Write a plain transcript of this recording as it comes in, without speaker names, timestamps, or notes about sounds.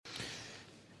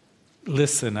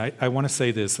listen, I want to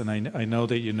say this, and I know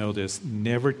that you know this.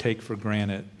 Never take for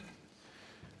granted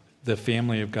the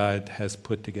family of God has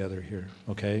put together here,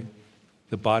 okay?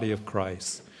 The body of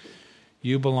Christ.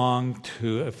 You belong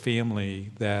to a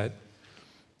family that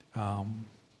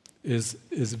is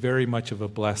very much of a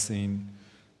blessing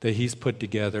that He's put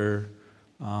together.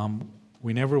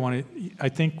 We never wanted, I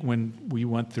think when we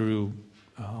went through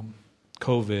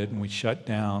COVID and we shut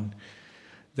down,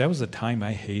 that was a time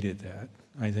I hated that.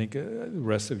 I think the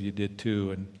rest of you did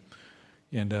too.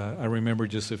 And I remember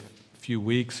just a few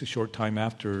weeks, a short time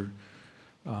after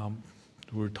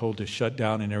we were told to shut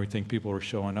down and everything, people were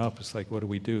showing up. It's like, what do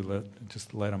we do?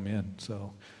 Just let them in.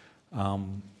 So,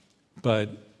 but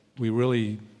we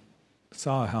really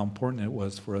saw how important it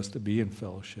was for us to be in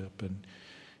fellowship. And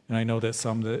I know that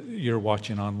some that you're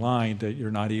watching online that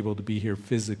you're not able to be here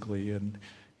physically, and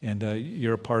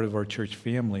you're a part of our church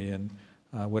family, and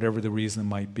whatever the reason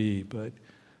might be, but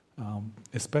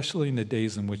especially in the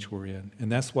days in which we're in.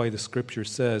 And that's why the scripture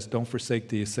says, don't forsake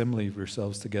the assembly of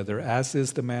yourselves together, as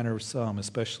is the manner of some,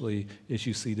 especially as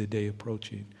you see the day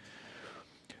approaching.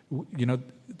 You know,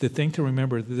 the thing to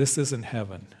remember, this isn't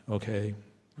heaven, okay?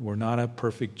 We're not a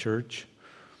perfect church.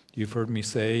 You've heard me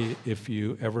say, if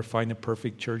you ever find a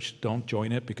perfect church, don't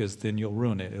join it, because then you'll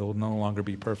ruin it. It will no longer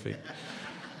be perfect.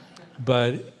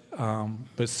 But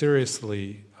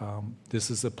seriously,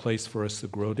 this is a place for us to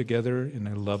grow together in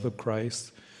the love of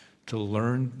Christ, to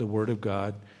learn the Word of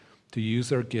God, to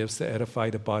use our gifts to edify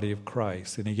the body of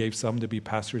Christ. And He gave some to be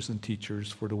pastors and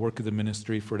teachers for the work of the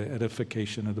ministry, for the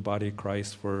edification of the body of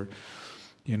Christ, for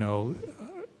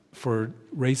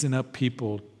raising up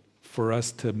people for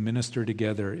us to minister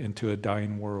together into a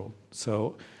dying world.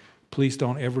 So please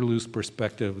don't ever lose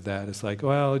perspective of that. It's like,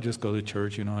 well, I'll just go to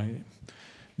church,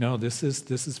 No, this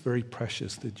is very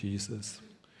precious to Jesus.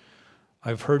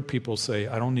 I've heard people say,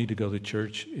 I don't need to go to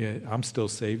church. I'm still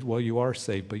saved. Well, you are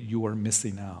saved, but you are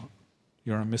missing out.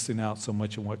 You are missing out so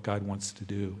much on what God wants to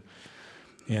do.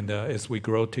 And as we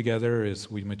grow together, as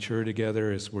we mature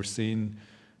together, as we're seeing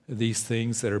these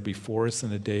things that are before us in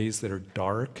the days that are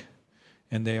dark,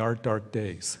 and they are dark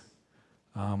days,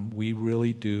 we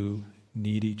really do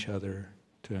need each other,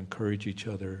 to encourage each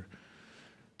other,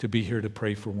 to be here to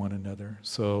pray for one another.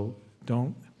 So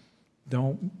don't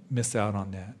miss out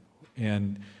on that.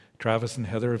 And Travis and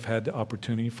Heather have had the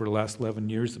opportunity for the last 11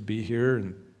 years to be here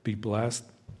and be blessed.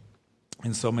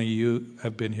 And so many of you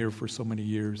have been here for so many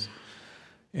years.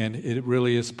 And it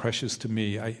really is precious to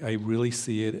me. I really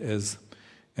see it as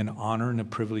an honor and a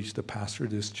privilege to pastor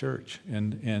this church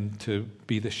and to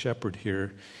be the shepherd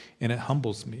here. And it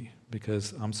humbles me,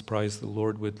 because I'm surprised the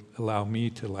Lord would allow me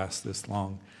to last this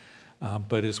long.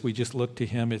 But as we just look to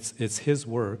Him, it's His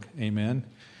work, amen?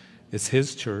 It's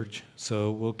His church,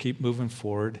 so we'll keep moving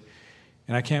forward.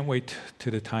 And I can't wait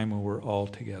to the time when we're all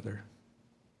together.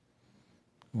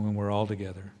 When we're all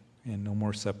together, and no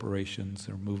more separations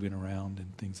or moving around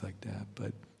and things like that.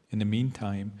 But in the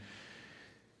meantime,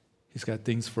 He's got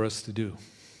things for us to do,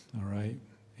 all right?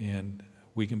 And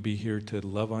we can be here to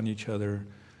love on each other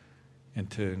and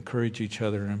to encourage each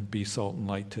other and be salt and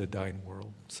light to a dying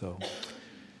world. So,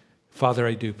 Father,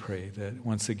 I do pray that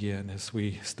once again, as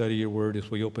we study your word, as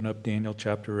we open up Daniel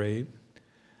chapter 8,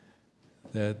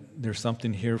 that there's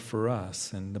something here for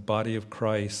us. And the body of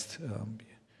Christ,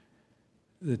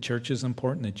 the church is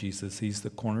important to Jesus. He's the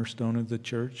cornerstone of the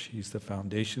church. He's the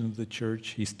foundation of the church.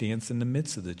 He stands in the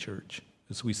midst of the church,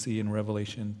 as we see in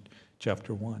Revelation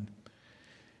chapter 1.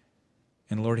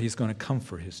 And Lord, He's going to come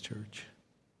for His church.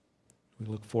 We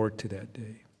look forward to that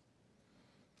day.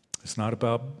 It's not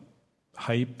about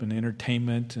hype and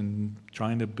entertainment and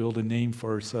trying to build a name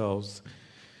for ourselves,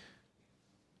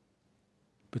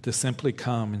 but to simply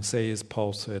come and say, as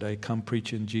Paul said, I come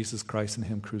preaching Jesus Christ and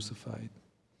Him crucified.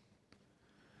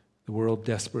 The world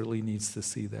desperately needs to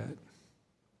see that.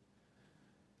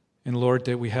 And Lord,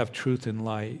 that we have truth and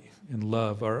light and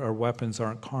love. Our weapons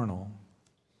aren't carnal,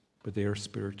 but they are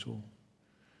spiritual.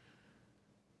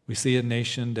 We see a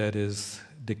nation that is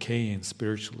decaying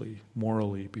spiritually,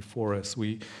 morally before us.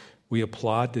 We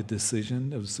applaud the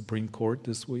decision of the Supreme Court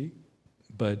this week,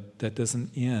 but that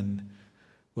doesn't end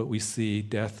what we see,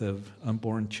 death of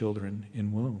unborn children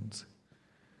in wombs.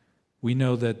 We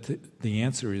know that the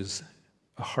answer is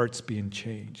hearts being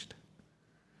changed.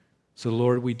 So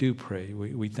Lord, we do pray.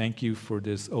 We thank you for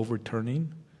this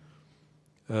overturning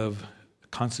of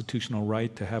constitutional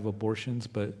right to have abortions,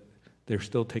 but they're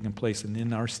still taking place, and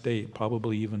in our state,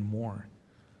 probably even more.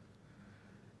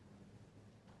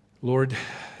 Lord,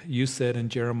 you said in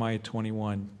Jeremiah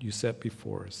 21, you set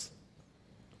before us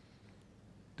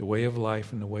the way of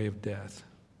life and the way of death.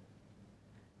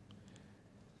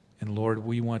 And Lord,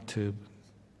 we want to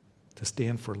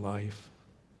stand for life,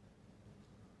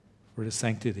 for the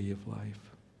sanctity of life.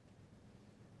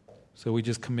 So we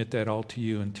just commit that all to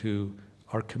you and to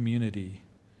our community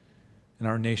and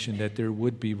our nation, that there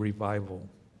would be revival.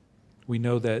 We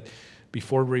know that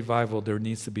before revival, there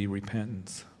needs to be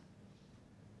repentance.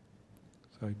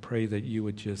 So I pray that you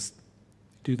would just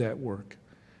do that work,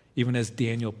 even as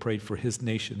Daniel prayed for his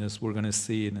nation, as we're going to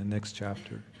see in the next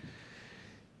chapter.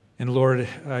 And Lord,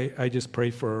 I just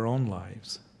pray for our own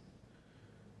lives,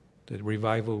 that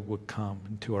revival would come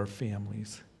into our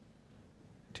families,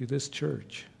 to this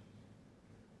church.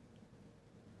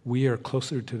 We are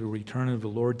closer to the return of the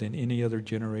Lord than any other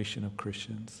generation of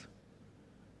Christians.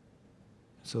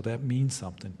 So that means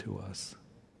something to us.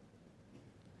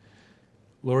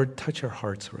 Lord, touch our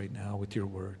hearts right now with your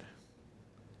word.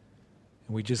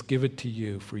 And we just give it to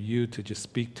you, for you to just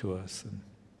speak to us. And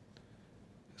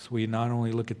so we not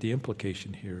only look at the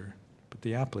implication here, but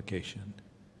the application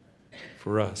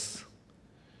for us.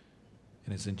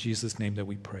 And it's in Jesus' name that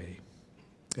we pray.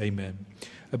 Amen.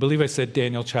 I believe I said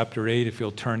Daniel chapter 8, if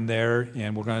you'll turn there,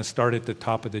 and we're going to start at the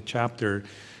top of the chapter.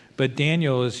 But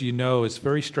Daniel, as you know, is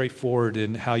very straightforward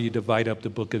in how you divide up the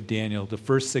book of Daniel. The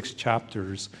first 6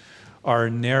 chapters are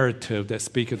a narrative that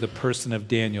speak of the person of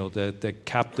Daniel, the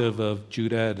captive of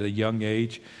Judah at a young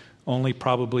age, only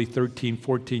probably 13,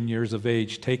 14 years of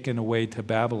age, taken away to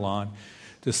Babylon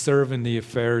to serve in the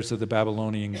affairs of the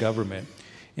Babylonian government.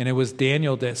 And it was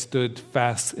Daniel that stood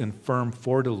fast and firm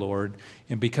for the Lord,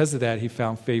 and because of that, he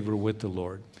found favor with the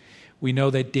Lord. We know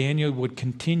that Daniel would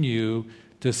continue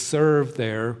to serve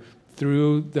there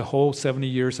through the whole 70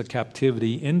 years of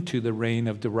captivity into the reign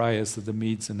of Darius of the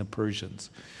Medes and the Persians.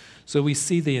 So we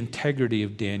see the integrity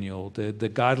of Daniel, the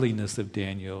godliness of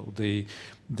Daniel,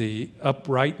 the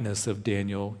uprightness of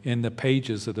Daniel in the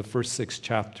pages of the first 6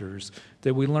 chapters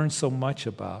that we learn so much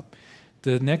about.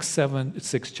 The next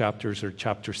 6 chapters, or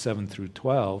chapter 7 through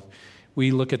 12, we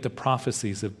look at the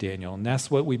prophecies of Daniel. And that's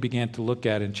what we began to look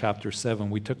at in chapter 7.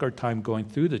 We took our time going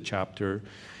through the chapter,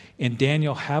 and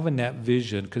Daniel having that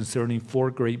vision concerning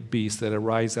 4 great beasts that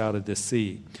arise out of the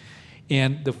sea.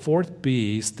 And the 4th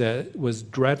beast that was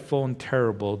dreadful and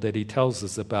terrible that he tells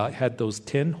us about had those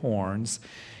 10 horns.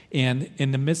 And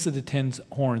in the midst of the 10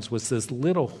 horns was this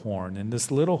little horn. And this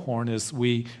little horn is,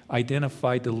 we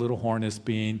identified the little horn as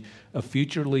being a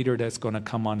future leader that's going to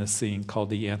come on the scene called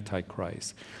the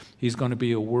Antichrist. He's going to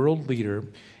be a world leader,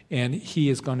 and he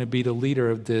is going to be the leader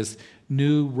of this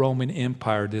new Roman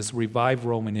Empire, this revived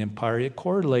Roman Empire. It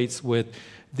correlates with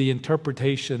the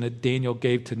interpretation that Daniel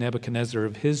gave to Nebuchadnezzar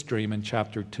of his dream in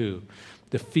chapter 2.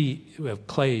 The feet of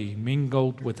clay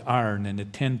mingled with iron and the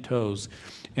 10 toes.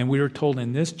 And we were told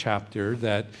in this chapter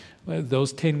that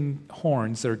those 10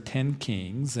 horns are 10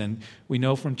 kings. And we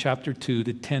know from chapter 2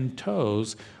 the 10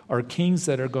 toes are kings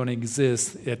that are going to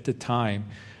exist at the time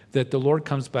that the Lord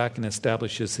comes back and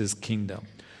establishes his kingdom.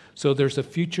 So there's a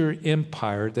future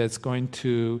empire that's going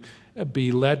to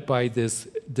be led by this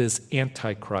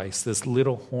Antichrist, this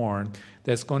little horn,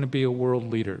 that's going to be a world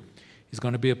leader. He's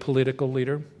going to be a political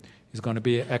leader. He's going to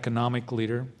be an economic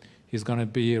leader. He's going to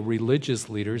be a religious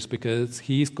leader, because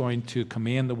he's going to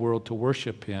command the world to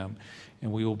worship him.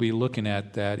 And we will be looking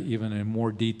at that even in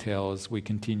more detail as we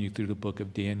continue through the book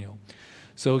of Daniel.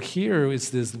 So here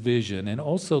is this vision. And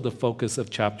also the focus of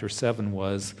chapter 7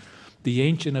 was the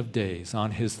Ancient of Days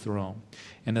on his throne,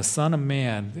 and the Son of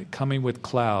Man coming with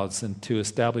clouds and to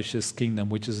establish his kingdom,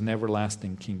 which is an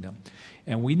everlasting kingdom.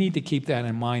 And we need to keep that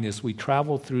in mind as we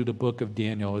travel through the book of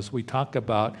Daniel, as we talk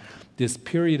about this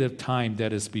period of time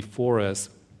that is before us,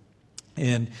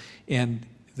 and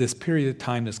this period of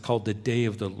time is called the Day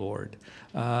of the Lord.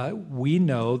 We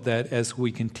know that as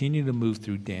we continue to move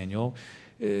through Daniel,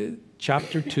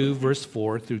 chapter 2, verse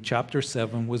 4 through chapter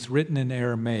 7 was written in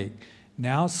Aramaic.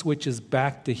 Now switches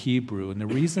back to Hebrew. And the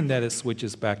reason that it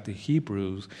switches back to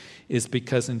Hebrew is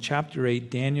because in chapter 8,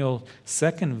 Daniel's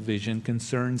second vision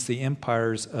concerns the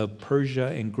empires of Persia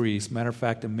and Greece. Matter of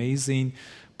fact, amazing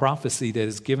prophecy that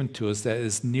is given to us that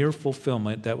is near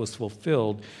fulfillment, that was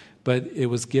fulfilled, but it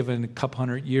was given a couple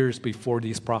hundred years before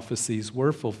these prophecies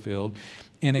were fulfilled.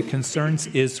 And it concerns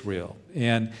Israel.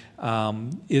 And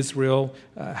Israel,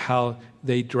 how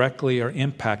they directly are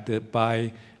impacted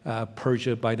by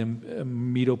Persia, by the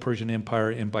Medo-Persian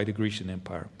Empire, and by the Grecian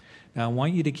Empire. Now, I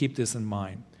want you to keep this in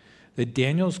mind, that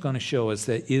Daniel's going to show us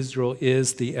that Israel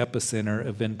is the epicenter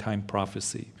of end-time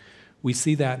prophecy. We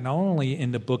see that not only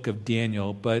in the book of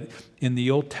Daniel, but in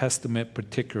the Old Testament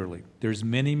particularly. There's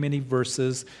many, many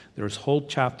verses, there's whole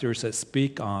chapters that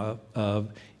speak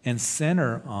of and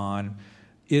center on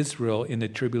Israel in the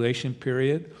tribulation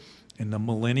period, in the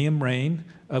millennium reign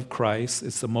of Christ.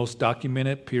 It's the most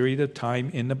documented period of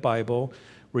time in the Bible,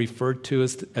 referred to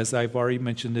as I've already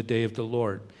mentioned, the day of the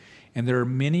Lord. And there are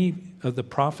many of the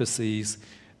prophecies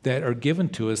that are given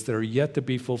to us that are yet to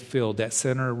be fulfilled, that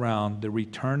center around the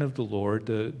return of the Lord,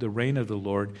 the reign of the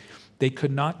Lord. They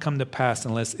could not come to pass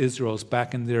unless Israel is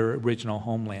back in their original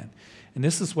homeland. And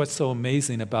this is what's so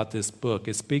amazing about this book.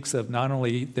 It speaks of not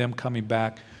only them coming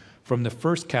back from the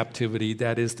first captivity,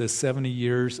 that is the 70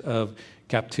 years of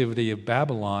captivity of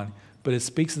Babylon, but it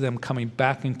speaks of them coming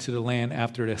back into the land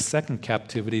after the second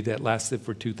captivity that lasted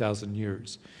for 2,000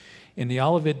 years. In the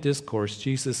Olivet Discourse,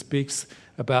 Jesus speaks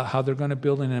about how they're going to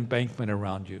build an embankment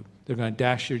around you. They're going to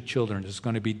dash your children. There's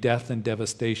going to be death and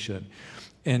devastation.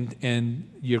 And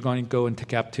you're going to go into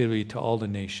captivity to all the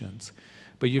nations.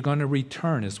 But you're going to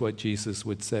return, is what Jesus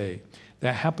would say.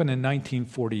 That happened in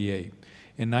 1948.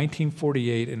 In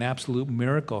 1948, an absolute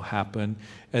miracle happened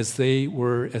as they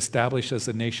were established as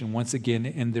a nation once again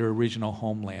in their original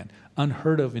homeland.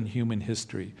 Unheard of in human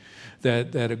history.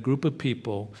 That a group of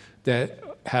people that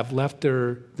have left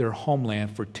their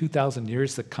homeland for 2,000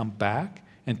 years to come back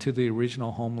into the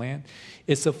original homeland.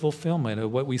 It's a fulfillment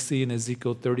of what we see in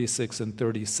Ezekiel 36 and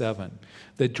 37.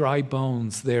 The dry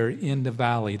bones there in the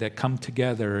valley that come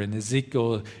together, and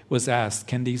Ezekiel was asked,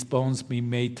 can these bones be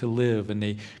made to live? And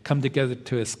they come together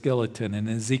to a skeleton, and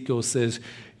Ezekiel says,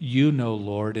 you know,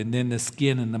 Lord, and then the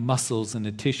skin and the muscles and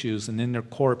the tissues, and then their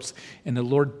corpse, and the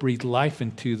Lord breathed life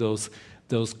into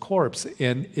those corpse,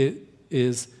 and it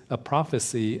is a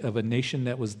prophecy of a nation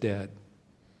that was dead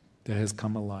that has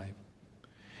come alive.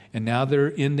 And now they're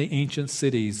in the ancient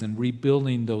cities and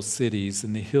rebuilding those cities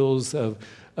in the hills of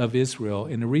Israel.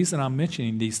 And the reason I'm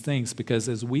mentioning these things, because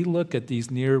as we look at these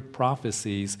near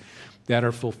prophecies that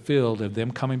are fulfilled of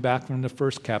them coming back from the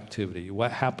first captivity,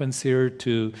 what happens here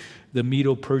to the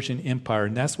Medo-Persian Empire,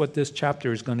 and that's what this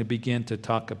chapter is going to begin to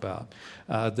talk about.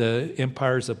 The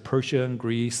empires of Persia and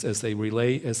Greece as they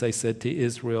relate, as I said, to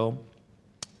Israel.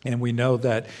 And we know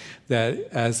that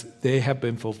as they have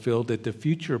been fulfilled, that the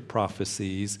future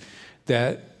prophecies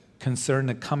that concern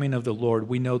the coming of the Lord,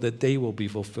 we know that they will be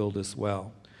fulfilled as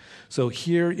well. So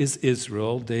here is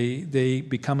Israel. They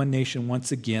become a nation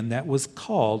once again that was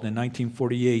called in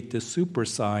 1948 the super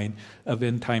sign of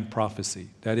end-time prophecy.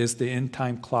 That is, the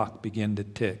end-time clock began to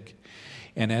tick.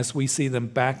 And as we see them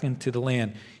back into the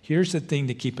land, here's the thing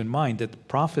to keep in mind, that the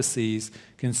prophecies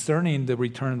concerning the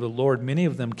return of the Lord, many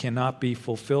of them cannot be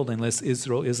fulfilled unless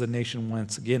Israel is a nation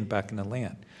once again back in the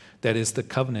land. That is the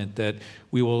covenant that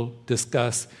we will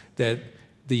discuss that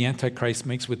the Antichrist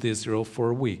makes with Israel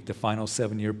for a week, the final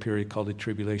 7-year period called the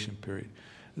tribulation period.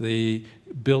 The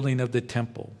building of the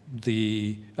temple,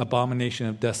 the abomination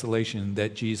of desolation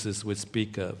that Jesus would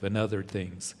speak of, and other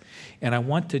things. And I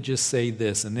want to just say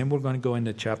this, and then we're going to go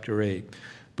into chapter 8.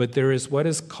 But there is what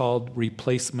is called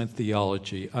replacement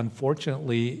theology.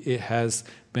 Unfortunately, it has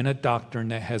been a doctrine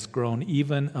that has grown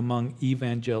even among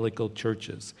evangelical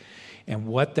churches. And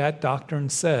what that doctrine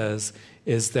says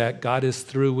is that God is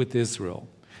through with Israel,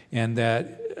 and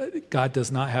that God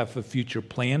does not have a future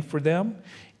plan for them,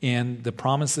 and the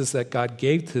promises that God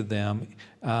gave to them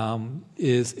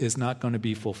is not going to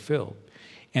be fulfilled.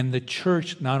 And the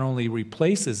church not only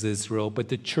replaces Israel, but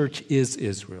the church is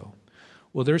Israel.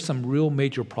 Well, there's some real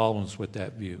major problems with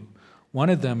that view. One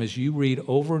of them is you read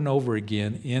over and over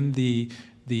again in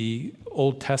the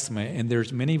Old Testament, and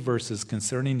there's many verses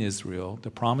concerning Israel,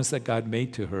 the promise that God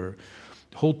made to her,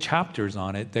 whole chapters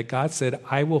on it, that God said,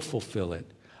 I will fulfill it.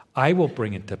 I will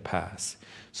bring it to pass.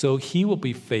 So he will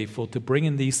be faithful to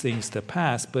bringing these things to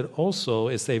pass, but also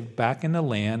as they're back in the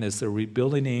land, as they're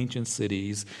rebuilding ancient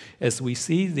cities, as we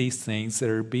see these things that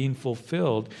are being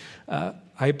fulfilled,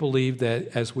 I believe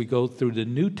that as we go through the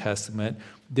New Testament,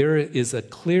 there is a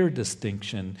clear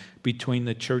distinction between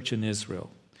the church and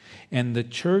Israel. And the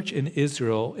church in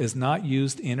Israel is not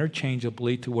used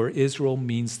interchangeably to where Israel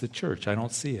means the church. I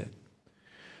don't see it.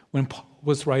 When Paul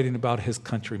was writing about his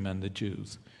countrymen, the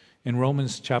Jews, in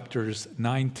Romans chapters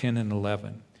 9, 10, and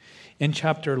 11. In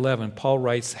chapter 11, Paul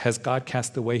writes, has God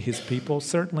cast away his people?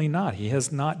 Certainly not. He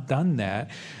has not done that.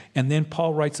 And then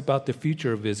Paul writes about the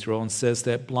future of Israel and says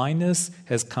that blindness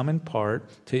has come in part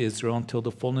to Israel until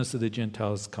the fullness of the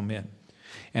Gentiles come in.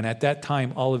 And at that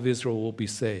time, all of Israel will be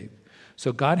saved.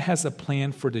 So God has a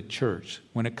plan for the church.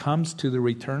 When it comes to the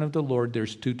return of the Lord,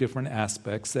 there's two different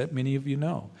aspects that many of you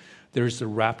know. There's the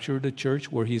rapture of the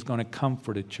church, where he's going to come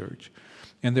for the church.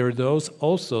 And there are those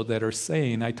also that are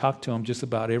saying, I talk to them just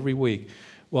about every week,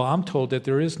 well, I'm told that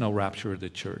there is no rapture of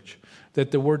the church, that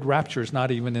the word rapture is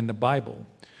not even in the Bible.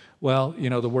 Well,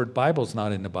 the word Bible is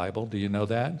not in the Bible. Do you know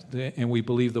that? And we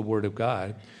believe the Word of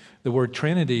God. The word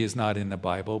Trinity is not in the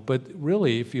Bible, but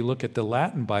really, if you look at the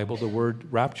Latin Bible, the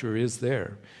word rapture is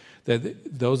there.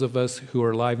 That those of us who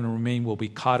are alive and remain will be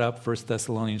caught up. 1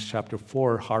 Thessalonians chapter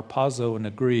 4, harpazo in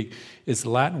the Greek is the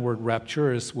Latin word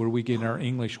rapturus, where we get our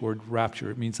English word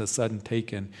rapture. It means a sudden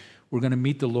taken. We're going to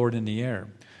meet the Lord in the air.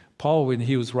 Paul, when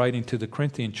he was writing to the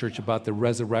Corinthian church about the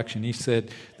resurrection, he said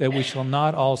that we shall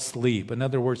not all sleep. In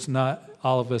other words, not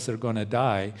all of us are going to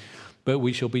die, but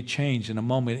we shall be changed in a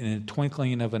moment, in a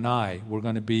twinkling of an eye. We're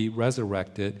going to be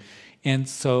resurrected. And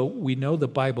so we know the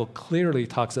Bible clearly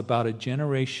talks about a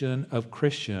generation of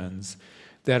Christians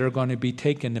that are going to be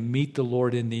taken to meet the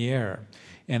Lord in the air.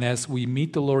 And as we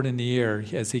meet the Lord in the air,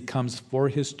 as he comes for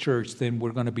his church, then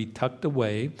we're going to be tucked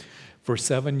away for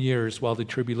 7 years while the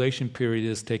tribulation period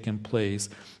is taking place.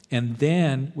 And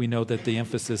then we know that the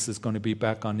emphasis is going to be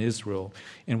back on Israel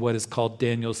in what is called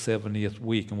Daniel's 70th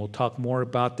week. And we'll talk more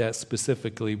about that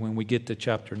specifically when we get to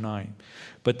chapter 9.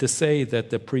 But to say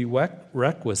that the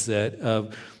prerequisite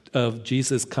of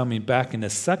Jesus coming back and the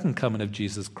second coming of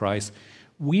Jesus Christ,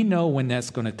 we know when that's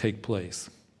going to take place.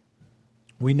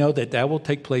 We know that that will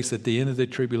take place at the end of the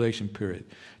tribulation period.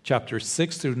 Chapter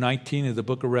 6 through 19 of the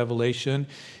book of Revelation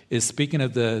is speaking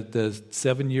of the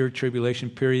 7-year tribulation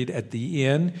period. At the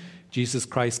end, Jesus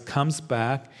Christ comes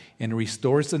back and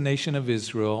restores the nation of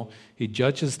Israel. He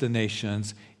judges the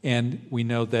nations, and we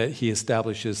know that he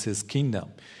establishes his kingdom.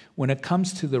 When it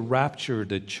comes to the rapture of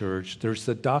the church, there's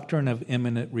the doctrine of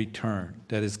imminent return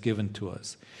that is given to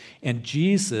us. And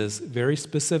Jesus very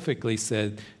specifically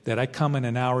said that I come in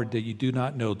an hour that you do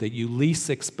not know, that you least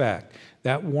expect.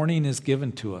 That warning is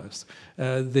given to us.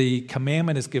 The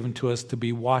commandment is given to us to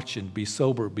be watching, be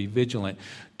sober, be vigilant.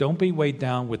 Don't be weighed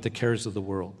down with the cares of the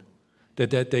world,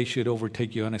 that day should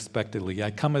overtake you unexpectedly.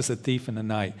 I come as a thief in the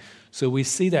night. So we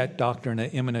see that doctrine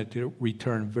of imminent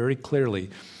return very clearly.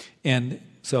 And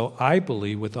so I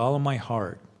believe with all of my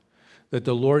heart that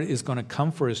the Lord is going to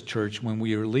come for his church when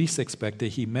we are least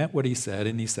expected. He meant what he said,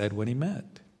 and he said what he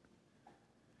meant.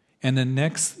 And the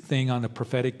next thing on the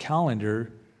prophetic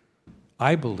calendar,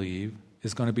 I believe,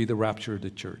 is going to be the rapture of the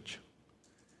church,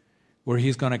 where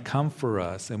he's going to come for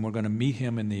us, and we're going to meet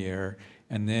him in the air,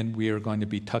 and then we are going to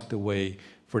be tucked away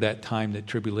for that time that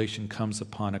tribulation comes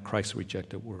upon a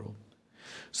Christ-rejected world.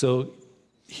 So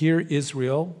here,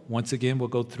 Israel, once again, will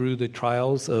go through the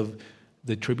trials of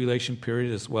the tribulation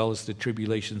period as well as the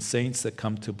tribulation saints that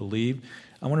come to believe.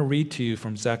 I want to read to you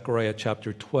from Zechariah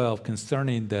chapter 12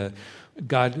 concerning the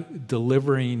God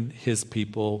delivering his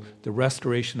people, the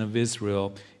restoration of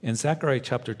Israel. In Zechariah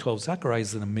chapter 12, Zechariah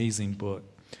is an amazing book.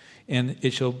 And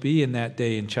it shall be in that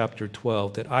day in chapter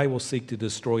 12 that I will seek to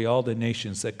destroy all the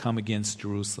nations that come against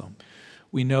Jerusalem.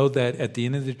 We know that at the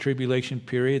end of the tribulation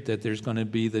period that there's going to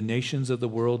be the nations of the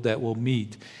world that will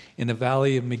meet in the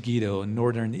valley of Megiddo in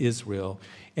northern Israel,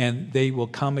 and they will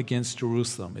come against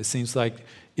Jerusalem. It seems like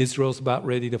Israel's about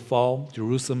ready to fall,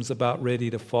 Jerusalem's about ready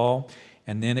to fall,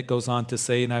 and then it goes on to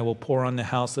say, and I will pour on the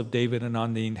house of David and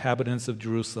on the inhabitants of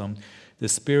Jerusalem the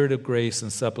spirit of grace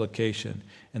and supplication.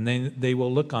 And then they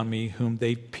will look on me whom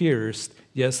they pierced.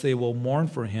 Yes, they will mourn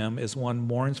for him as one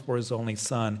mourns for his only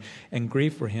son, and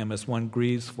grieve for him as one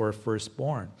grieves for a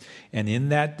firstborn. And in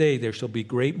that day there shall be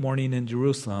great mourning in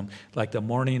Jerusalem, like the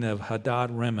mourning of Hadad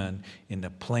Rimmon in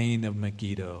the plain of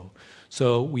Megiddo.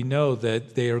 So we know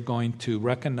that they are going to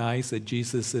recognize that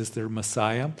Jesus is their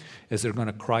Messiah, as they're going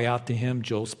to cry out to him.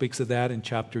 Joel speaks of that in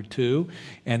chapter 2,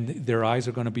 and their eyes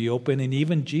are going to be open. And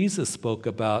even Jesus spoke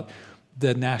about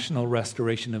the national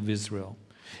restoration of Israel,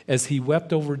 as he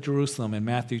wept over Jerusalem in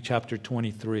Matthew chapter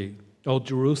 23. Oh,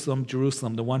 Jerusalem,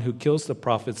 Jerusalem, the one who kills the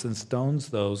prophets and stones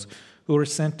those who are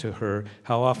sent to her.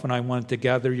 How often I wanted to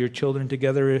gather your children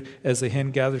together as a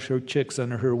hen gathers her chicks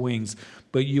under her wings,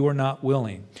 but you are not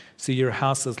willing. See, your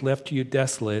house is left to you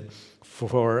desolate,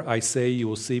 for I say you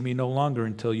will see me no longer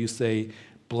until you say,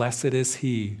 blessed is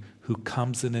he who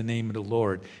comes in the name of the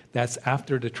Lord. That's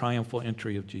after the triumphal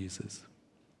entry of Jesus.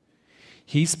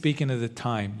 He's speaking of the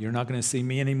time. You're not going to see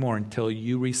me anymore until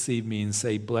you receive me and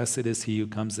say, blessed is he who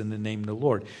comes in the name of the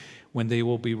Lord, when they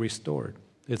will be restored.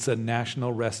 It's a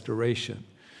national restoration.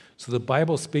 So the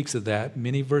Bible speaks of that.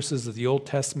 Many verses of the Old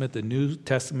Testament, the New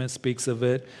Testament speaks of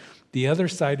it. The other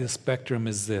side of the spectrum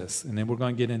is this, and then we're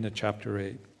going to get into chapter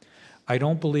 8. I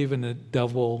don't believe in a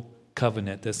double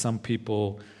covenant that some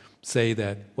people say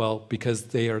that, well, because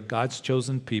they are God's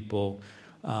chosen people,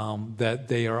 that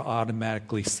they are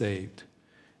automatically saved.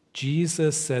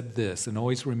 Jesus said this, and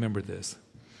always remember this,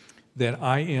 that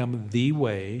I am the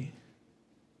way,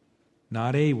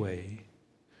 not a way.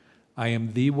 I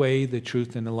am the way, the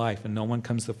truth, and the life, and no one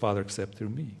comes to the Father except through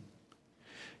me.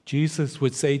 Jesus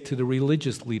would say to the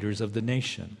religious leaders of the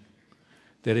nation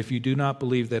that if you do not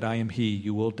believe that I am he,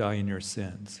 you will die in your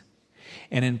sins.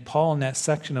 And in Paul, in that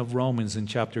section of Romans in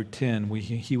chapter 10,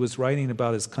 he was writing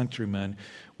about his countrymen,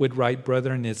 would write,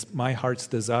 brethren, it's my heart's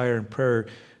desire and prayer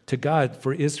to God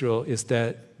for Israel is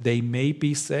that they may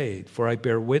be saved. For I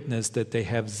bear witness that they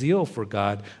have zeal for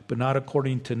God, but not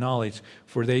according to knowledge.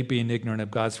 For they, being ignorant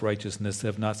of God's righteousness,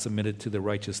 have not submitted to the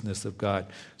righteousness of God.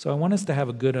 So I want us to have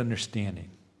a good understanding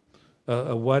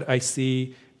of what I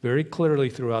see very clearly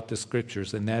throughout the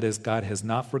scriptures, and that is God has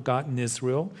not forgotten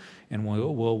Israel and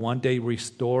will one day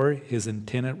restore his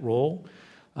intended role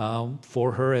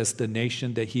for her as the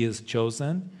nation that he has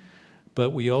chosen.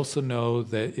 But we also know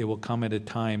that it will come at a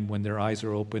time when their eyes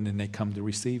are open and they come to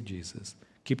receive Jesus.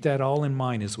 Keep that all in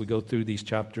mind as we go through these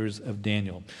chapters of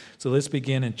Daniel. So let's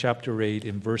begin in chapter 8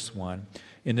 in verse 1.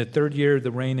 In the 3rd year of the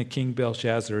reign of King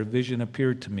Belshazzar, a vision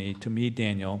appeared to me,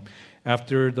 Daniel,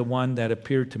 after the one that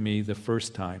appeared to me the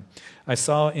first time. I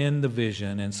saw in the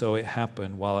vision, and so it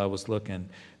happened while I was looking,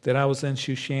 that I was in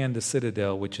Shushan, the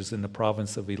citadel, which is in the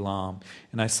province of Elam.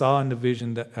 And I saw in the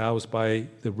vision that I was by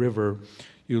the river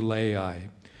Ulai.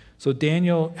 So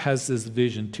Daniel has this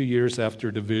vision 2 years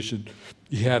after the vision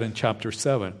he had in chapter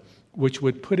 7, which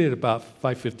would put it about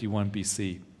 551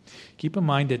 BC. Keep in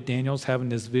mind that Daniel's having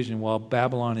this vision while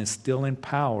Babylon is still in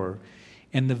power,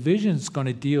 and the vision is going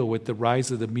to deal with the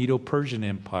rise of the Medo-Persian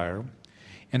Empire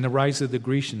and the rise of the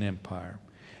Grecian Empire.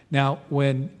 Now,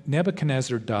 when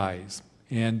Nebuchadnezzar dies,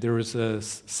 and there is a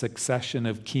succession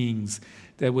of kings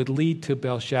that would lead to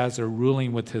Belshazzar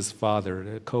ruling with his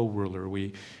father, a co-ruler.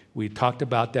 We talked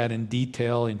about that in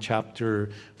detail in chapter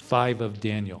 5 of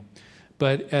Daniel.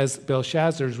 But as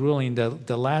Belshazzar is ruling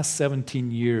the last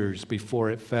 17 years before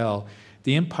it fell,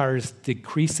 the empire is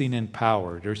decreasing in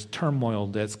power. There's turmoil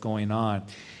that's going on.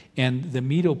 And the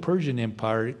Medo-Persian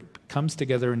Empire comes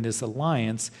together in this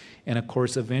alliance and, of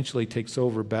course, eventually takes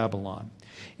over Babylon.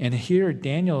 And here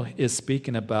Daniel is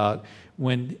speaking about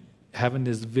when having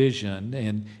this vision,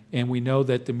 and we know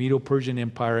that the Medo-Persian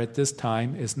Empire at this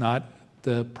time is not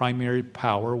the primary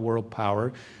power, world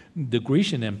power. The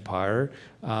Grecian Empire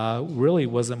really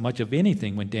wasn't much of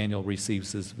anything when Daniel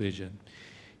receives this vision.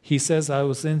 He says, I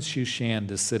was in Shushan,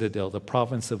 the citadel, the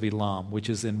province of Elam, which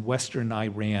is in western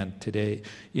Iran today,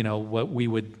 what we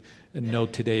would know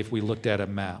today if we looked at a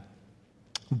map,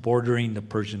 bordering the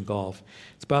Persian Gulf.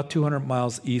 It's about 200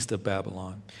 miles east of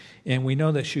Babylon. And we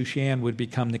know that Shushan would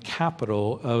become the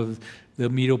capital of the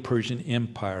Medo-Persian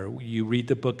Empire. You read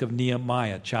the book of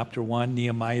Nehemiah, chapter 1,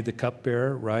 Nehemiah the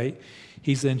cupbearer, right?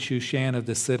 He's in Shushan of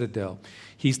the citadel.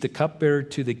 He's the cupbearer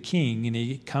to the king, and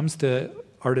he comes to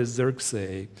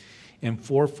Artaxerxes in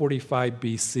 445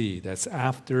 BC. That's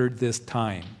after this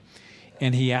time.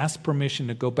 And he asked permission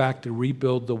to go back to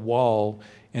rebuild the wall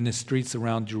and the streets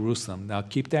around Jerusalem. Now,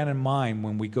 keep that in mind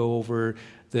when we go over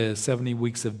the 70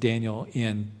 weeks of Daniel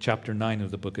in chapter 9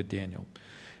 of the book of Daniel.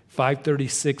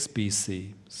 536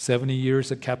 BC, 70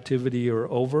 years of captivity are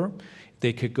over.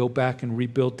 They could go back and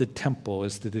rebuild the temple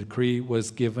as the decree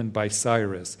was given by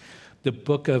Cyrus. The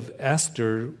book of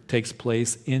Esther takes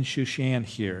place in Shushan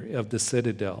here of the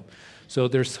citadel. So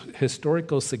there's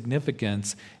historical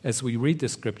significance as we read the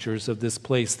scriptures of this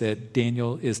place that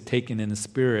Daniel is taken in the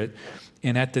spirit.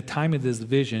 And at the time of this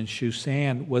vision,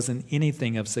 Shushan wasn't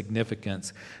anything of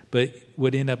significance, but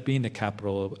would end up being the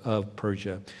capital of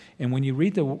Persia. And when you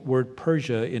read the word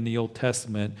Persia in the Old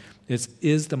Testament, it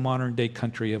is the modern-day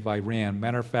country of Iran.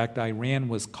 Matter of fact, Iran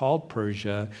was called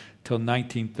Persia till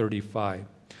 1935.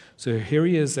 So here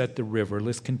he is at the river.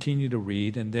 Let's continue to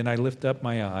read. And then I lift up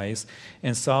my eyes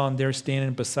and saw, and there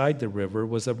standing beside the river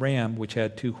was a ram which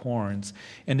had 2 horns.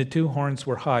 And the 2 horns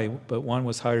were high, but one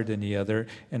was higher than the other,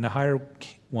 and the higher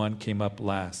one came up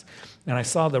last. And I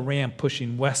saw the ram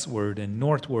pushing westward and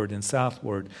northward and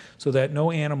southward, so that no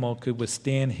animal could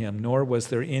withstand him, nor was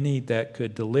there any that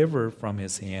could deliver from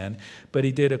his hand. But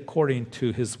he did according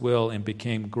to his will and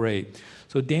became great.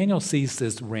 So Daniel sees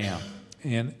this ram.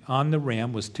 And on the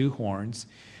ram was 2 horns.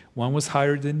 One was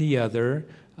higher than the other,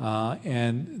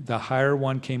 and the higher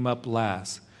one came up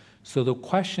last. So the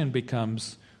question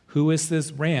becomes, who is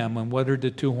this ram, and what are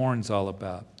the 2 horns all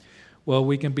about? Well,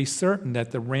 we can be certain that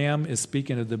the ram is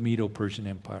speaking of the Medo-Persian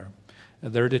Empire.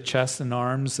 They're the chest and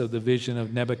arms of the vision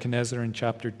of Nebuchadnezzar in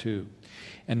chapter 2.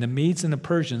 And the Medes and the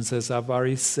Persians, as I've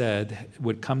already said,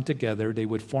 would come together. They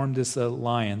would form this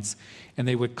alliance, and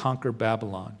they would conquer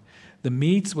Babylon. The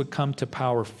Medes would come to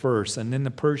power first, and then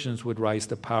the Persians would rise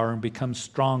to power and become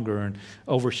stronger and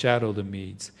overshadow the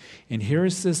Medes. And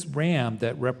here's this ram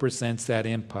that represents that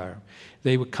empire.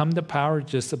 They would come to power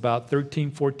just about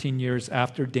 13, 14 years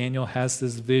after Daniel has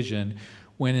this vision,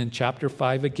 when in chapter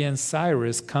 5 again,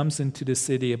 Cyrus comes into the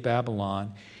city of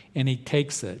Babylon, and he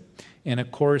takes it. And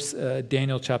of course,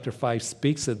 Daniel chapter 5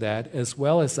 speaks of that, as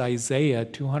well as Isaiah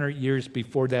 200 years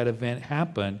before that event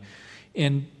happened.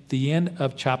 In the end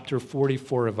of chapter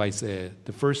 44 of Isaiah,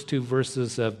 the first two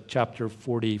verses of chapter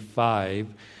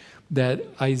 45, that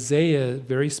Isaiah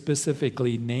very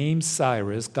specifically names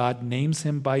Cyrus. God names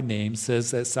him by name,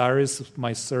 says that Cyrus is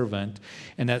my servant,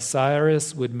 and that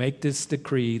Cyrus would make this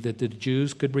decree that the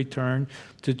Jews could return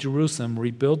to Jerusalem,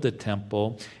 rebuild the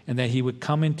temple, and that he would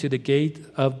come into the gate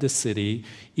of the city,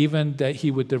 even that he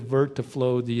would divert the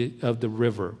flow of the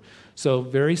river. So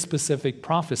very specific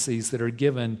prophecies that are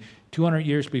given 200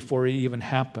 years before it even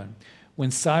happened. When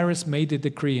Cyrus made the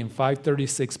decree in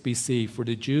 536 BC for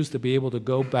the Jews to be able to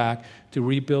go back to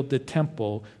rebuild the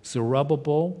temple,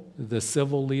 Zerubbabel, the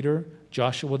civil leader,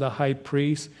 Joshua the high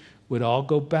priest, would all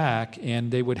go back, and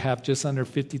they would have just under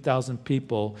 50,000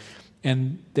 people,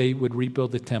 and they would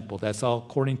rebuild the temple. That's all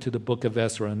according to the book of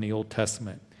Ezra in the Old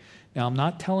Testament. Now, I'm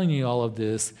not telling you all of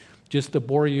this just to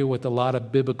bore you with a lot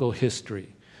of biblical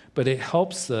history, but it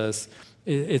helps us,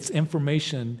 it's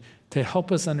information to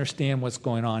help us understand what's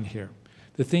going on here.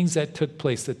 The things that took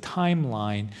place, the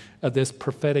timeline of this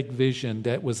prophetic vision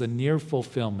that was a near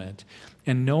fulfillment.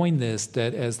 And knowing this,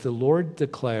 that as the Lord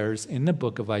declares in the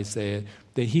book of Isaiah,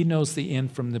 that he knows the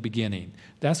end from the beginning.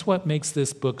 That's what makes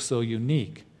this book so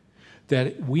unique.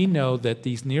 That we know that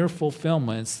these near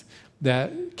fulfillments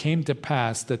that came to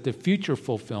pass, that the future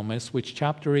fulfillments, which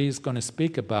chapter 8 is going to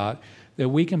speak about, that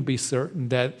we can be certain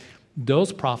that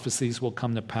those prophecies will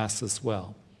come to pass as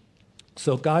well.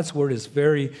 So God's word is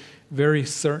very, very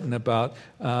certain about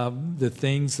the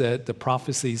things that the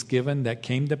prophecies given that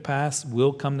came to pass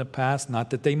will come to pass, not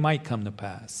that they might come to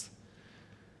pass.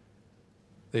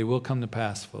 They will come to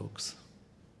pass, folks.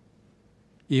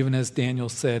 Even as Daniel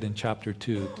said in chapter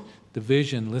 2, the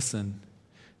vision, listen,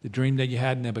 the dream that you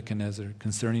had, Nebuchadnezzar,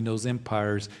 concerning those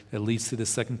empires that leads to the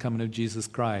second coming of Jesus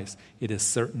Christ, it is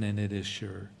certain and it is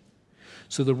sure.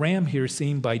 So the ram here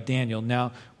seen by Daniel.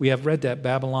 Now, we have read that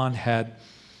Babylon had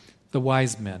the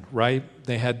wise men, right?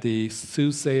 They had the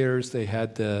soothsayers, they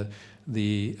had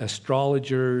the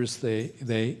astrologers,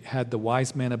 they had the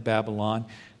wise men of Babylon.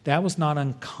 That was not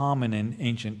uncommon in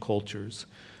ancient cultures.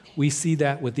 We see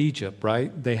that with Egypt,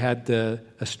 right? They had the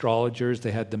astrologers,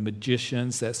 they had the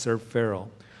magicians that served Pharaoh.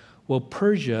 Well,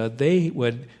 Persia, they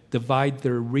would divide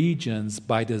their regions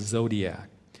by the zodiac.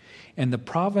 And the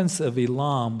province of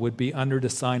Elam would be under the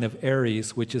sign of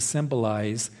Aries, which is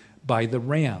symbolized by the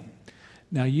ram.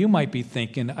 Now, you might be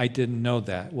thinking, I didn't know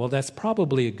that. Well, that's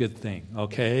probably a good thing,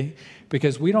 okay?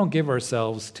 Because we don't give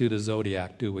ourselves to the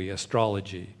zodiac, do we?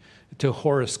 Astrology, to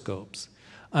horoscopes.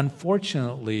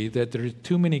 Unfortunately, that there are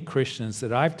too many Christians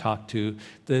that I've talked to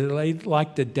that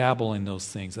like to dabble in those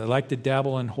things. They like to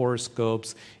dabble in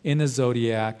horoscopes, in the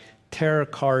zodiac, tarot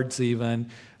cards even,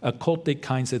 occultic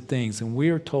kinds of things. And we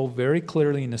are told very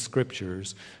clearly in the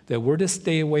scriptures that we're to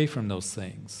stay away from those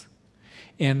things.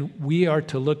 And we are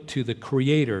to look to the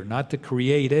Creator, not to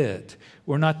create it.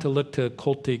 We're not to look to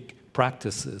occultic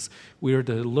practices. We are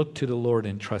to look to the Lord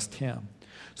and trust Him.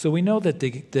 So we know that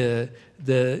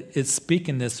it's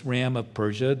speaking this ram of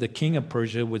Persia. The king of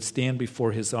Persia would stand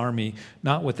before his army,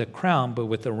 not with a crown, but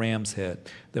with a ram's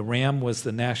head. The ram was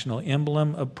the national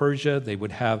emblem of Persia. They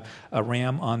would have a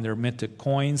ram on their minted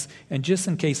coins. And just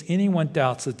in case anyone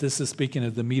doubts that this is speaking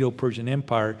of the Medo-Persian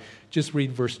Empire, just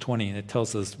read verse 20, and it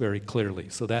tells us very clearly.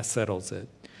 So that settles it.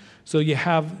 So you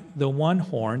have the one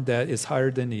horn that is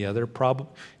higher than the other.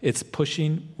 It's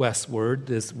pushing westward,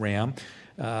 this ram,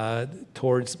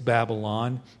 towards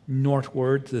Babylon,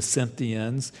 northward the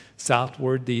Scythians,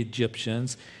 southward the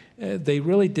Egyptians. They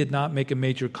really did not make a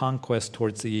major conquest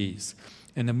towards the east.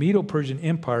 And the Medo-Persian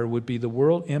Empire would be the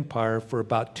world empire for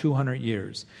about 200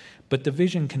 years. But the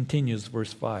vision continues,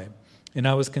 verse 5. And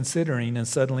I was considering, and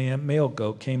suddenly a male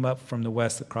goat came up from the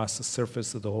west across the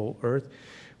surface of the whole earth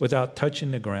without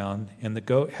touching the ground, and the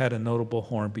goat had a notable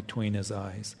horn between his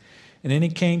eyes. And then he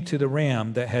came to the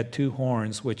ram that had two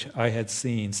horns, which I had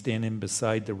seen standing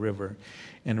beside the river,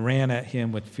 and ran at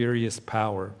him with furious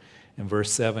power. In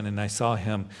verse 7, and I saw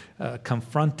him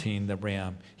confronting the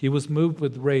ram. He was moved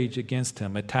with rage against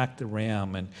him, attacked the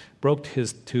ram, and broke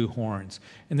his two horns.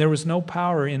 And there was no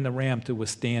power in the ram to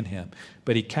withstand him,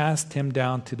 but he cast him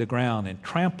down to the ground and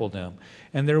trampled him.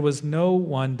 And there was no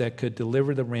one that could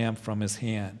deliver the ram from his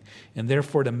hand. And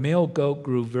therefore the male goat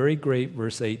grew very great,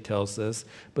 verse 8 tells us.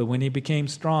 But when he became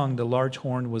strong, the large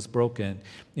horn was broken.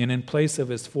 And in place of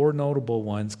his four notable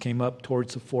ones came up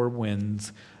towards the four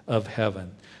winds of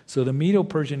heaven. So the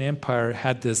Medo-Persian Empire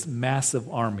had this massive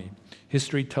army.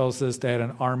 History tells us they had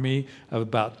an army of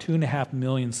about 2.5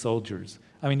 million soldiers.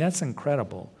 I mean, that's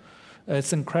incredible.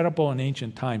 It's incredible in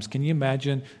ancient times. Can you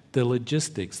imagine the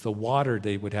logistics, the water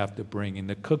they would have to bring, and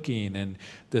the cooking, and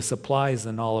the supplies,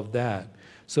 and all of that?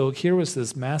 So here was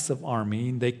this massive army,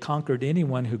 and they conquered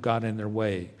anyone who got in their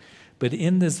way. But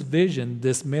in this vision,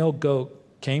 this male goat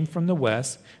came from the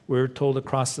west. We were told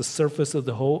across the surface of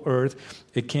the whole earth.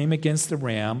 It came against the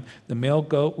ram. The male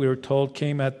goat, we were told,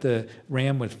 came at the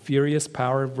ram with furious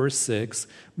power, verse 6,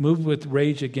 moved with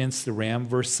rage against the ram,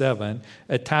 verse 7,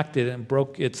 attacked it and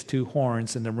broke its two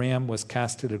horns, and the ram was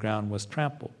cast to the ground, was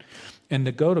trampled. And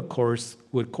the goat, of course,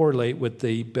 would correlate with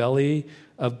the belly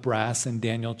of brass in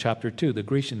Daniel chapter 2, the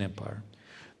Grecian Empire.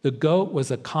 The goat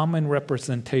was a common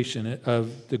representation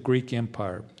of the Greek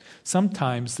Empire.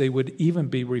 Sometimes they would even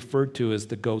be referred to as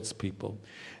the goat's people.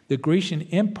 The Grecian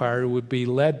Empire would be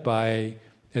led by,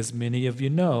 as many of you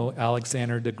know,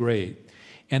 Alexander the Great.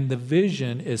 And the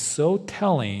vision is so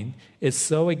telling, it's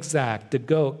so exact. The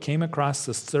goat came across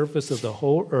the surface of the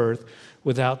whole earth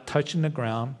without touching the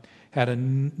ground, had a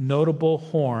notable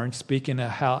horn, speaking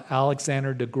of how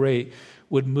Alexander the Great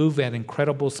would move at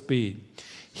incredible speed.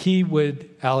 He would,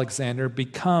 Alexander,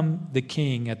 become the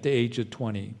king at the age of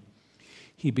 20.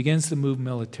 He begins to move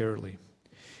militarily.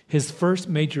 His first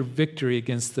major victory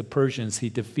against the Persians, he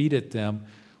defeated them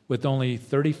with only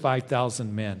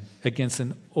 35,000 men against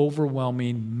an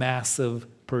overwhelming, massive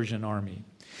Persian army.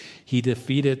 He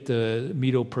defeated the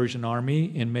Medo-Persian army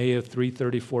in May of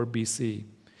 334 BC.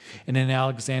 And then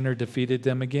Alexander defeated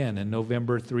them again in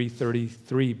November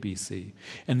 333 BC.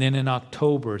 And then in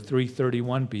October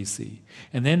 331 BC.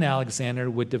 And then Alexander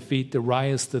would defeat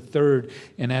Darius III.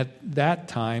 And at that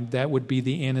time, that would be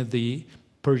the end of the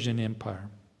Persian Empire.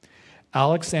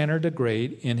 Alexander the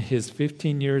Great, in his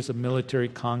 15 years of military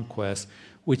conquest,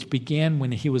 which began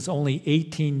when he was only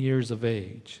 18 years of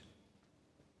age,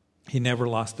 he never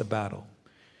lost a battle.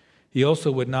 He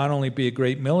also would not only be a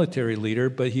great military leader,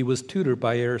 but he was tutored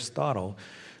by Aristotle,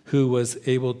 who was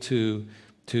able to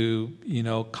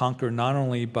conquer not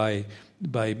only by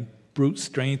brute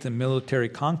strength and military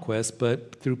conquest,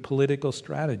 but through political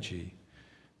strategy,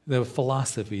 the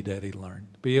philosophy that he learned,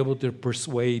 be able to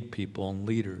persuade people and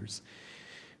leaders.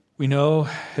 We know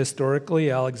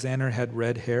historically Alexander had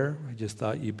red hair. I just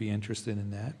thought you'd be interested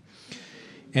in that.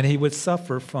 And he would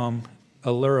suffer from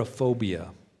ailurophobia.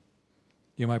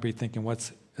 You might be thinking,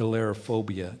 what's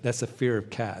ailurophobia? That's a fear of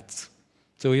cats.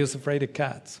 So he was afraid of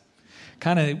cats.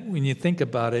 Kind of, when you think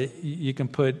about it, you can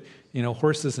put,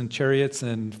 horses and chariots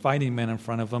and fighting men in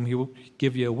front of him. He will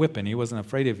give you a whipping. He wasn't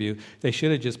afraid of you. They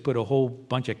should have just put a whole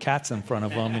bunch of cats in front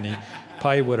of him, and he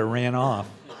probably would have ran off.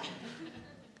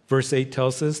 Verse 8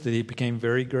 tells us that he became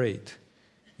very great.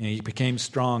 And he became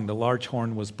strong. The large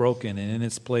horn was broken, and in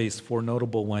its place 4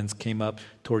 notable ones came up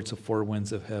towards the 4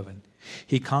 winds of heaven.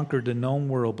 He conquered the known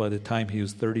world by the time he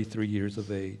was 33 years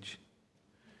of age.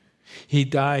 He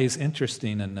dies,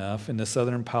 interesting enough, in the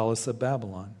southern palace of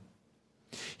Babylon.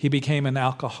 He became an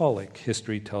alcoholic,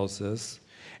 history tells us,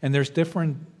 and there's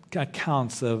different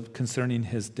accounts concerning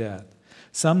his death.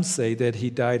 Some say that he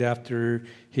died after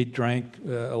he drank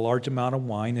a large amount of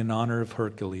wine in honor of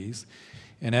Hercules,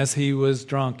 and as he was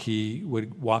drunk, he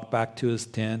would walk back to his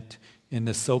tent in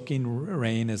the soaking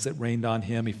rain. As it rained on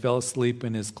him, he fell asleep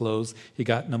in his clothes. He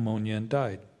got pneumonia and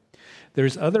died.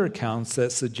 There's other accounts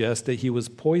that suggest that he was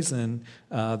poisoned.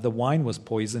 The wine was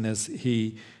poisoned as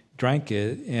he drank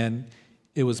it, and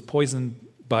it was poisoned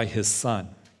by his son.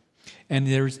 And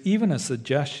there's even a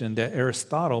suggestion that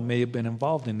Aristotle may have been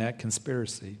involved in that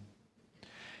conspiracy.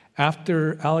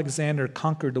 After Alexander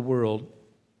conquered the world,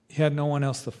 he had no one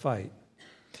else to fight.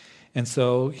 And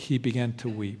so he began to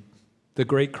weep. The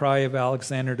great cry of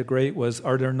Alexander the Great was,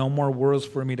 "Are there no more worlds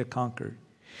for me to conquer?"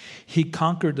 He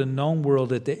conquered the known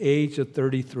world at the age of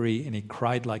 33, and he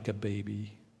cried like a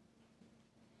baby.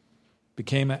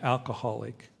 Became an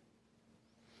alcoholic.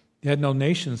 He had no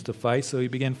nations to fight, so he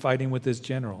began fighting with his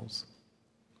generals.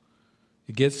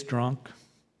 He gets drunk,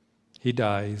 he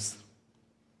dies,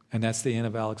 and that's the end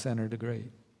of Alexander the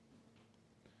Great.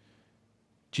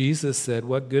 Jesus said,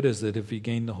 "What good is it if you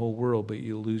gain the whole world, but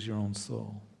you lose your own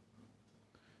soul?"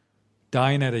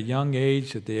 Dying at a young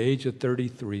age, at the age of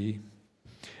 33.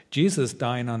 Jesus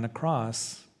dying on the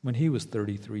cross when he was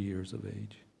 33 years of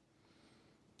age.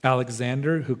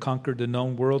 Alexander, who conquered the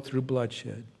known world through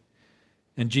bloodshed.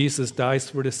 And Jesus dies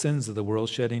for the sins of the world,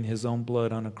 shedding his own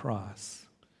blood on a cross.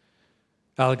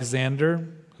 Alexander,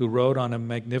 who rode on a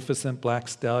magnificent black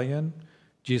stallion,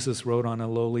 Jesus rode on a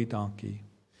lowly donkey.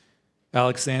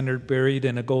 Alexander buried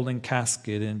in a golden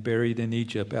casket and buried in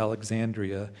Egypt,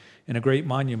 Alexandria, and a great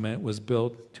monument was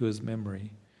built to his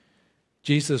memory.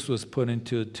 Jesus was put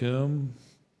into a tomb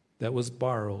that was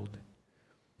borrowed,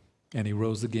 and he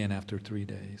rose again after 3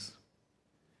 days.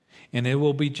 And it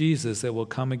will be Jesus that will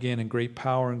come again in great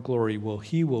power and glory.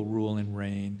 He will rule and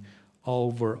reign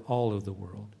over all of the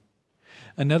world.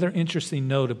 Another interesting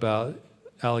note about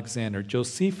Alexander,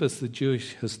 Josephus, the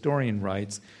Jewish historian,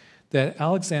 writes that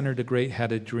Alexander the Great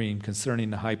had a dream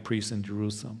concerning the high priest in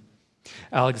Jerusalem.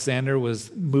 Alexander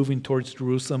was moving towards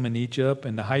Jerusalem in Egypt,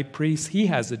 and the high priest, he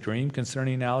has a dream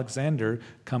concerning Alexander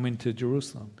coming to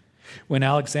Jerusalem. When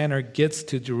Alexander gets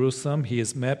to Jerusalem, he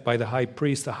is met by the high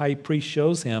priest. The high priest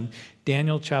shows him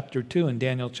Daniel chapter 2 and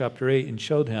Daniel chapter 8 and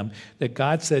showed him that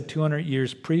God said 200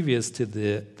 years previous to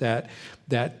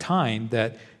that time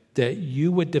that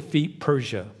you would defeat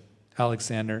Persia,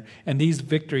 Alexander, and these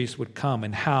victories would come,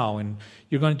 and how, and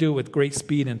you're going to do it with great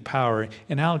speed and power.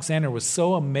 And Alexander was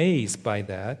so amazed by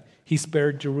that, he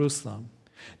spared Jerusalem.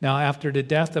 Now, after the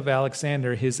death of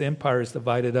Alexander, his empire is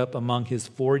divided up among his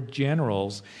 4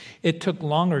 generals. It took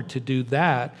longer to do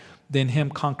that than him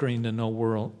conquering the known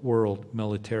world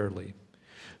militarily.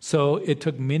 So it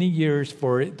took many years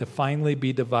for it to finally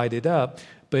be divided up,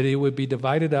 but it would be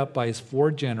divided up by his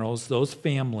 4 generals, those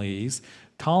families.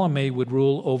 Ptolemy would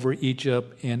rule over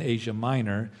Egypt and Asia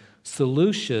Minor.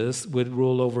 Seleucus would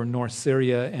rule over North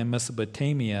Syria and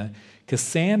Mesopotamia.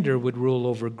 Cassander would rule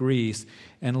over Greece,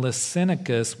 and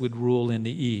Lysimachus would rule in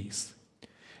the east.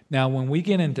 Now, when we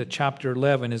get into chapter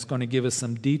 11, it's going to give us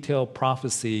some detailed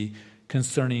prophecy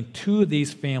concerning 2 of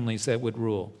these families that would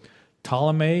rule,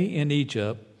 Ptolemy in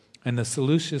Egypt and the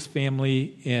Seleucus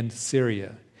family in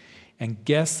Syria. And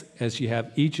guess, as you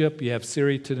have Egypt, you have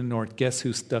Syria to the north, guess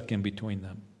who's stuck in between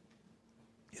them?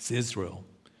 It's Israel.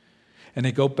 And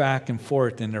they go back and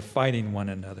forth, and they're fighting one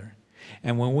another.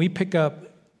 And when we pick up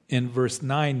in verse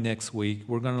 9 next week,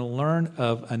 we're going to learn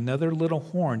of another little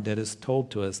horn that is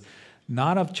told to us,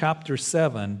 not of chapter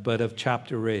 7, but of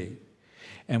chapter 8.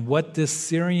 And what this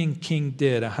Syrian king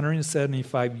did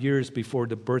 175 years before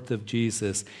the birth of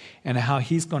Jesus, and how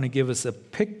he's going to give us a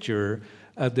picture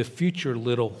of the future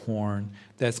little horn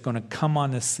that's going to come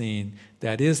on the scene.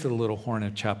 That is the little horn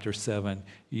of chapter 7.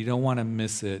 You don't want to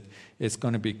miss it. It's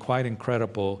going to be quite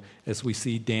incredible as we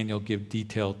see Daniel give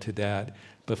detail to that.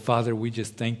 But Father, we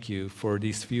just thank you for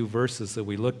these few verses that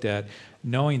we looked at,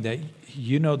 knowing that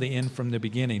you know the end from the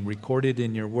beginning, recorded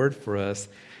in your word for us,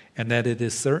 and that it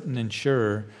is certain and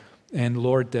sure. And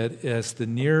Lord, that as the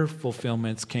near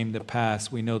fulfillments came to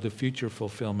pass, we know the future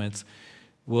fulfillments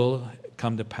will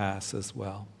come to pass as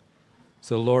well.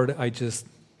 So Lord, I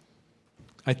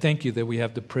thank you that we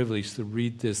have the privilege to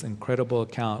read this incredible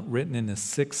account written in the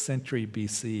 6th century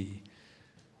BC.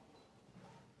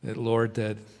 That Lord,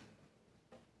 that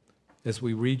as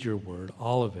we read your word,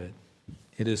 all of it,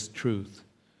 it is truth.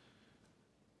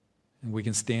 And we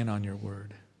can stand on your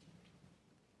word.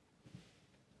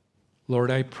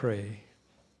 Lord, I pray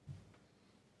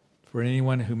for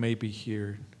anyone who may be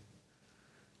here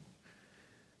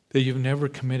that you've never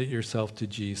committed yourself to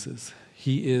Jesus.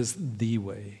 He is the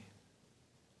way,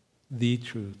 the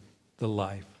truth, the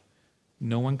life.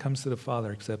 No one comes to the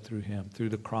Father except through him, through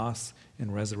the cross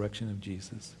and resurrection of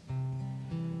Jesus.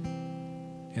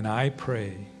 And I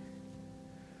pray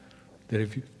that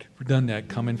if you've done that,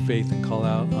 come in faith and call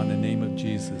out on the name of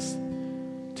Jesus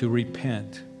to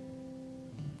repent,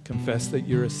 confess that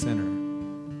you're a sinner,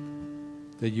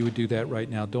 that you would do that right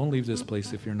now. Don't leave this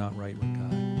place if you're not right with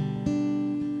God.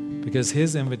 Because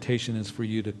his invitation is for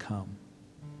you to come.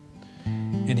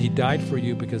 And he died for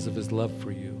you because of his love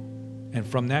for you. And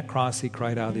from that cross, he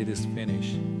cried out, "It is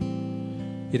finished."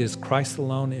 It is Christ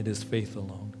alone. It is faith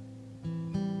alone.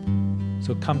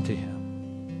 So come to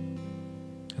him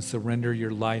and surrender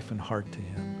your life and heart to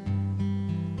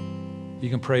him. You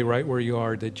can pray right where you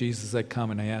are that, Jesus, I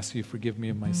come and I ask you to forgive me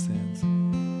of my sins.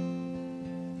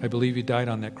 I believe you died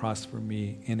on that cross for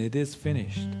me, and it is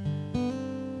finished.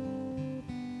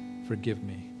 Forgive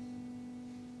me.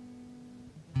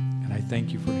 And I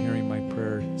thank you for hearing my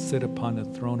prayer. Sit upon the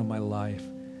throne of my life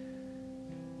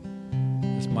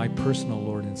as my personal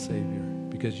Lord and Savior,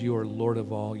 because you are Lord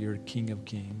of all. You're King of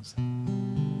kings.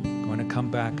 Going to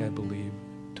come back, I believe,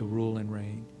 to rule and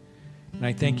reign. And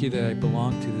I thank you that I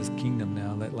belong to this kingdom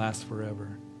now that lasts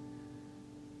forever.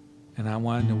 And I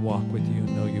want to walk with you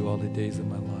and know you all the days of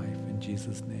my life. In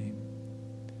Jesus' name.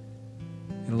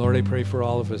 And Lord, I pray for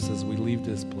all of us as we leave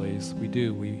this place. We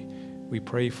do. We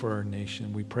pray for our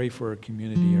nation. We pray for our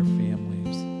community, our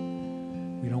families.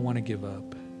 We don't want to give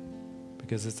up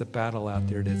because it's a battle out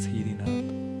there that's heating up.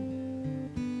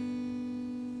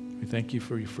 We thank you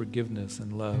for your forgiveness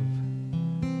and love.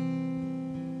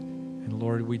 And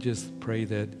Lord, we just pray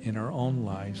that in our own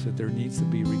lives that there needs to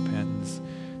be repentance,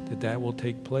 that will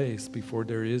take place before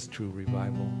there is true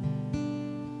revival.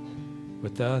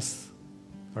 With us,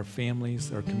 our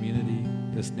families, our community,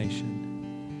 this nation.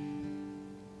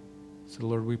 So,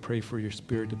 Lord, we pray for your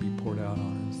Spirit to be poured out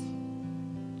on us.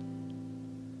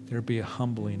 There be a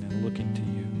humbling and looking to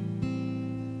you.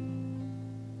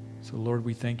 So, Lord,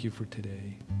 we thank you for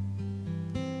today.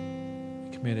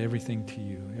 We commit everything to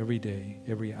you, every day,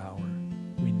 every hour.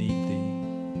 We need thee.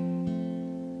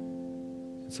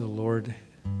 And so, Lord,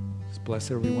 just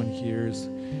bless everyone here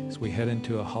as we head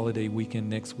into a holiday weekend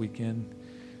next weekend.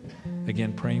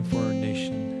 Again, praying for our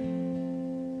nation,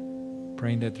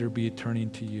 praying that there be a turning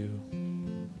to you.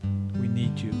 We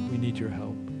need you. We need your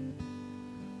help.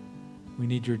 We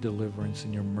need your deliverance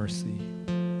and your mercy.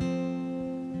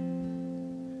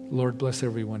 Lord, bless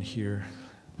everyone here.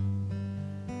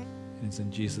 And it's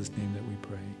in Jesus' name that we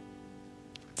pray.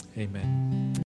 Amen.